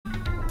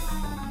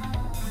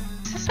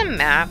a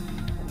map?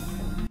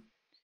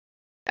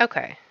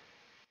 Okay.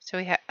 So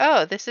we have...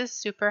 Oh, this is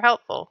super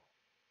helpful.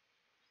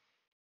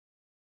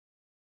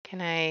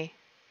 Can I...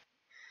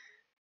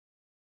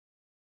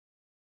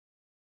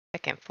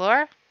 Second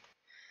floor?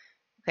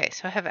 Okay,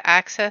 so I have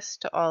access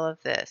to all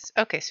of this.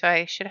 Okay, so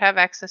I should have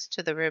access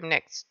to the room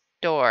next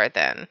door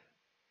then.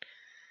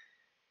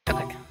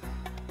 Okay.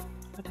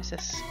 What is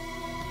this?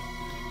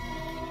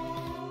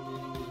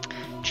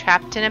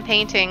 Trapped in a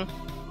painting.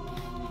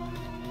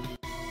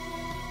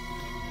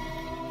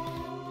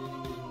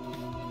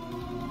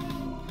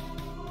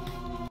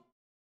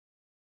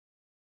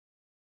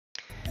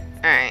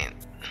 Alright.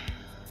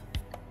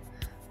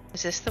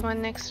 Is this the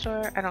one next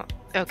door? I don't...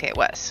 Okay, it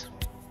was.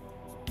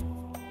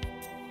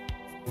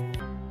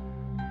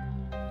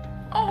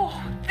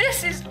 Oh,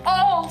 this is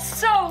all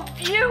so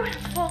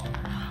beautiful.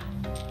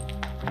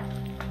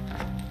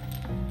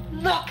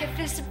 Look at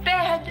this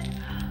bed.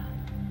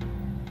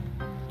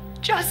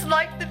 Just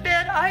like the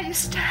bed I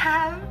used to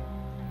have.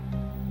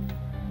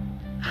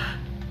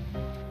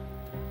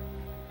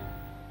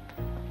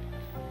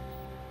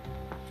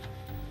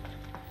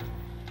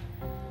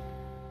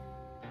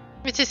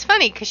 Which is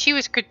funny, because she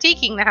was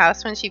critiquing the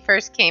house when she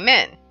first came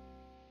in.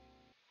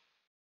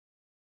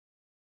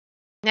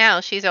 Now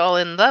she's all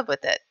in love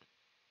with it.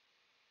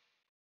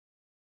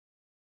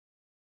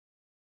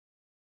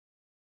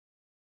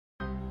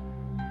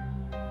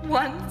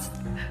 Once,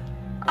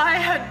 I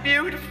had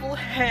beautiful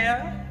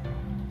hair.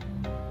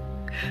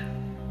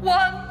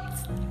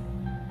 Once,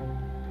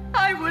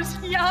 I was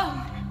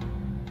young.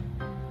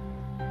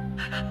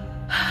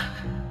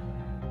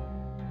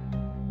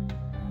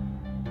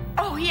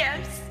 Oh,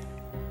 yes.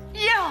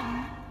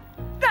 Young.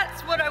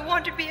 That's what I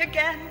want to be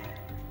again.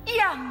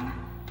 Young.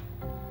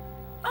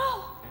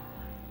 Oh,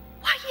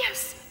 why,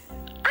 yes.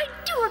 I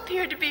do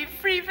appear to be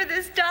free for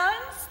this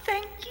dance.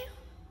 Thank you.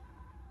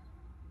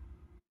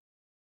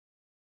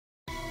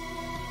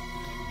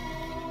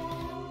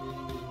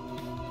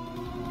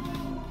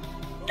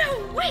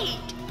 No,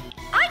 wait.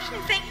 I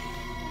didn't think...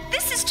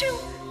 This is too...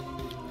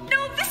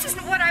 No, this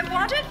isn't what I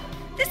wanted.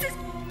 This is...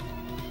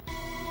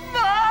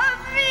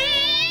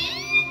 Mommy!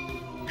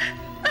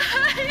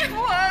 I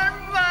want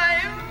my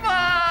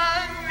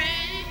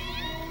mommy!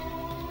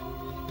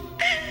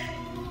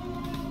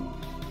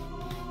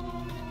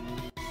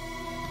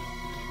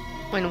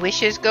 When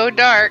wishes go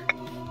dark.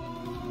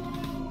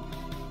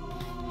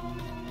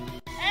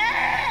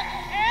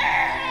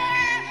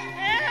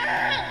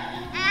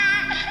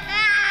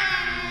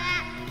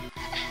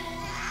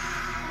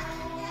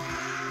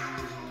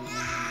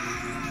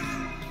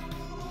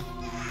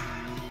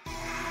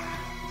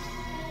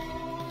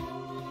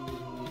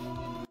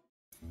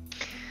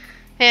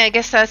 Yeah, I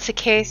guess that's the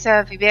case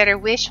of you better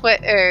wish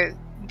what, or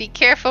be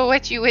careful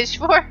what you wish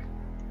for.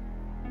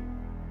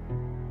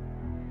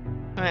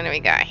 What do we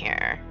got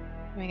here?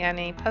 We got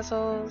any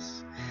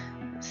puzzles?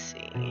 Let's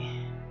see.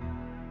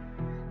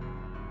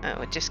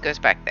 Oh, it just goes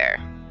back there.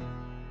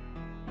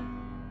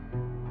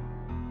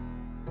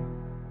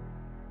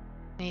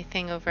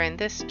 Anything over in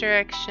this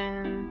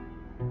direction?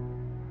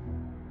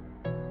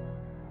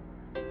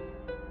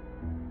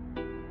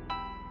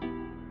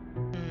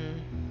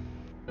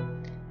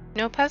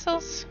 No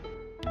puzzles?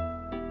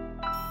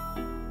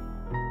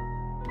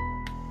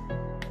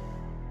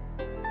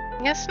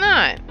 Guess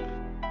not.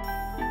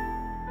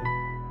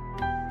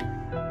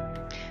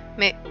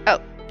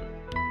 Oh,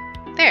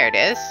 there it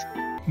is.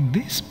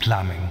 This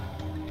plumbing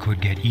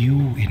could get you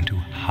into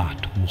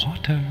hot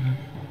water.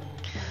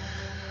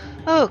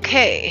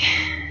 Okay,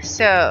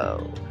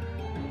 so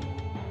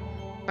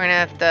we're gonna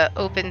have to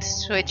open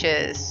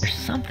switches. There's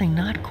something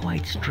not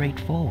quite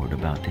straightforward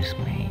about this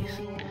maze.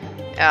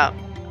 Oh.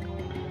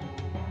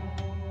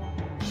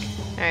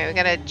 Alright, we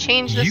gotta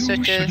change the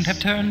switches. You shouldn't have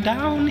turned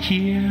down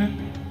here.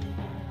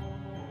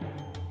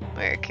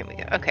 Where can we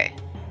go? Okay.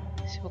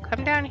 So we'll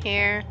come down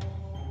here.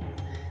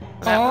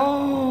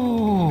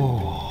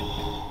 Oh,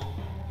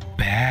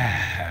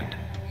 bad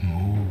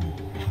move.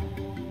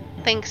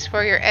 Thanks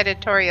for your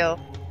editorial.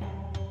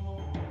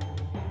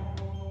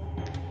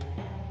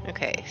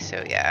 Okay,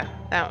 so yeah,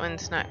 that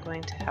one's not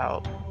going to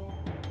help.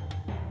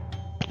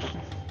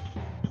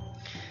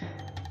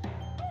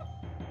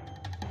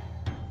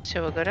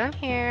 So we'll go down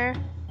here.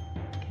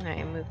 Can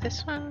I move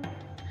this one?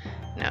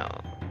 No.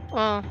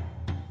 Well,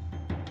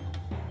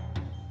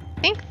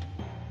 I think...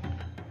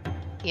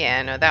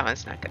 Yeah, no, that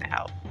one's not going to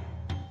help.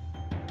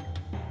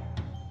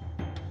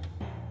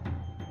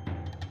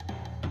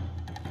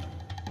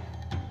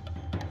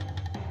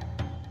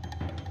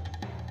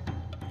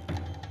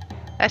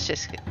 That's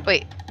just...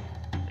 Wait.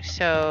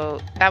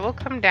 So that will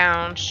come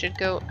down, should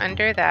go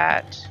under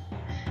that.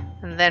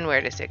 And then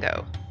where does it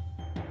go?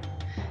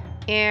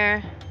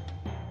 Here.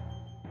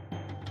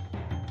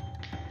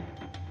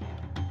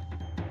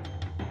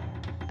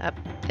 Up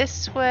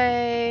this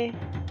way.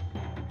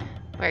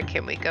 Where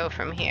can we go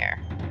from here?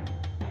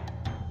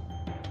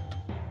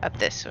 Up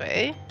this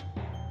way.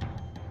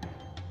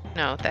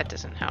 No, that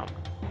doesn't help.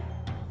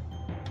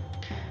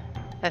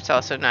 That's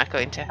also not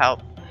going to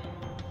help.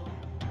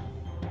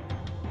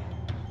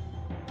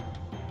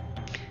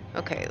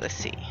 Okay, let's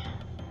see.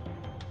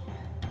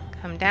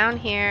 Come down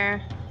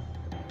here,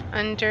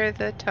 under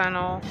the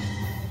tunnel.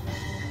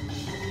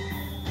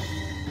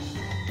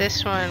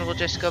 This one will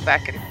just go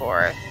back and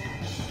forth.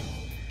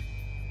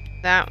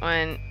 That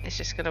one is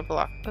just gonna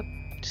block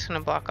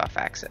off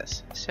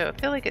access. So I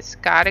feel like it's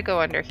gotta go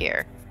under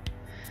here.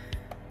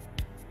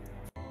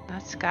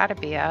 That's gotta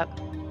be up.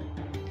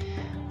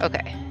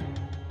 Okay.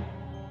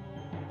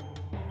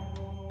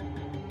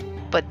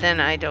 But then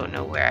I don't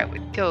know where I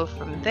would go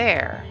from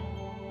there.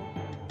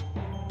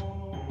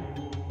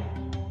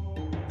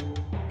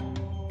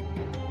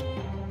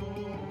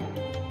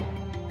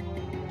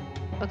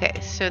 Okay,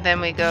 so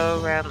then we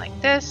go around like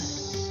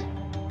this.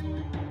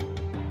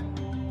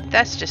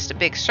 That's just a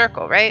big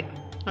circle, right?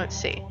 Let's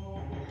see.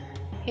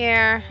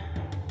 Here.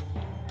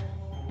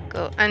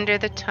 Go under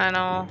the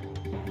tunnel.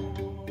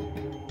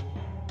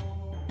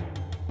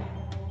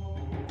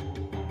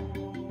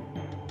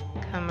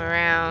 Come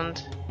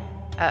around.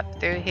 Up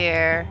through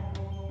here.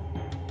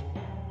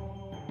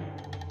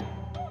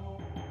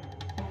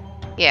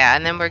 Yeah,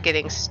 and then we're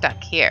getting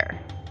stuck here.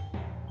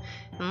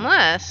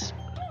 Unless,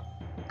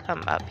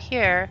 come up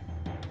here,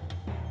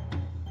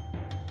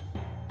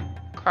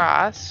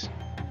 cross.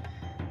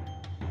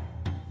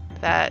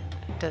 That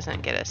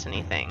doesn't get us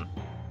anything.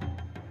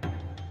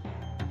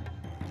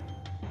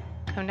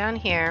 Come down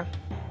here.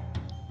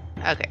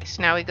 Okay,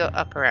 so now we go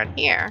up around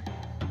here.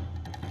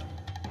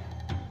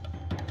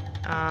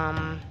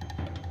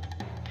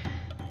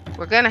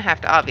 We're gonna have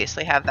to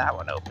obviously have that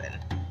one open.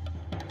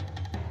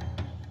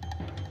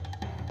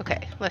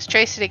 Okay, let's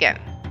trace it again.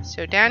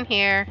 So down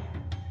here,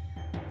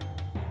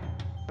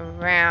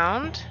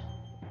 around,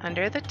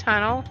 under the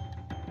tunnel,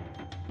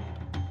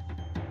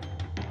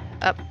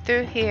 up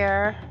through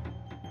here,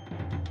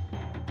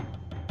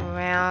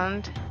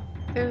 around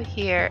through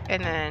here,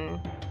 and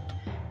then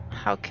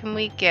how can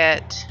we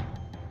get...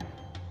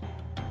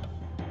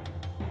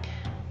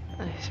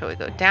 So we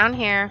go down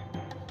here,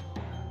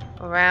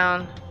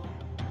 around.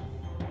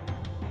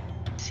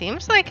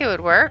 Seems like it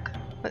would work.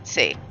 Let's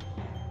see.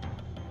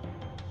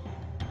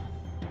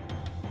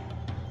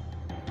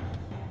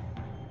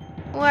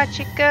 Watch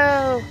it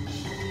go.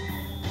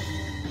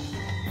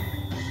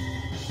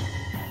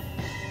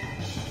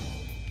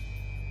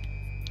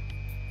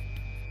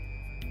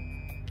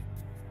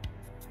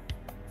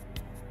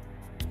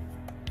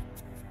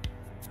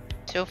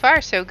 So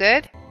far, so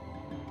good.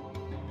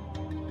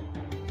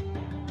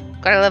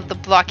 Gotta love the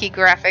blocky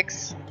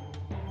graphics.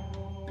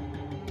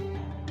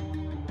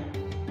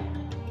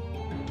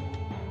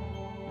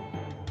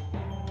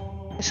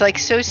 It's like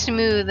so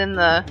smooth in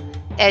the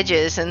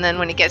edges, and then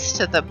when it gets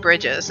to the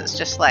bridges, it's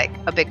just like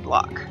a big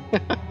block.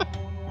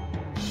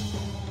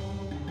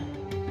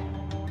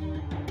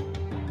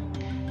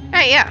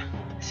 Alright, yeah.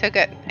 So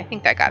good. I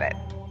think I got it.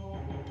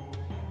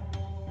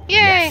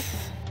 Yay!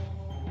 Yes.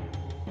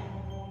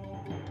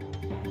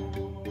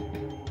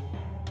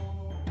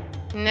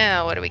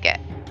 Now, what do we get?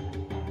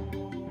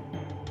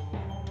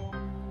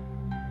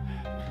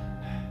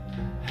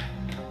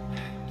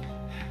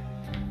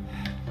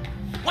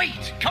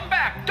 Wait! Come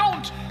back!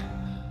 Don't!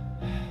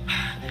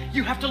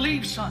 You have to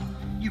leave, son.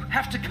 You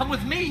have to come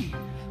with me.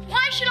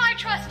 Why should I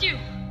trust you?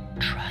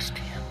 Trust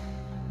him.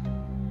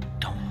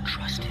 Don't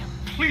trust him.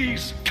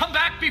 Please, come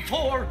back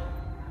before...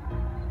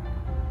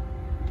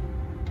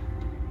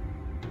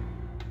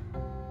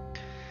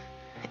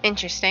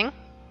 Interesting.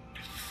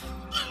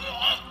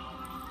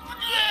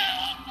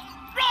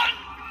 Run!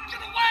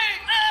 Get away!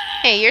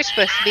 Hey, you're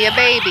supposed to be a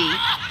baby.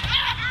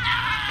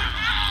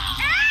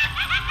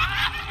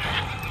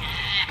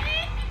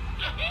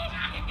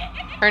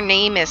 Her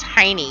name is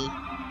Heine.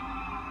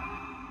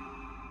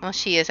 Well,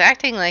 she is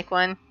acting like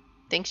one.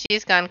 Thinks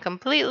she's gone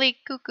completely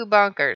cuckoo bonkers.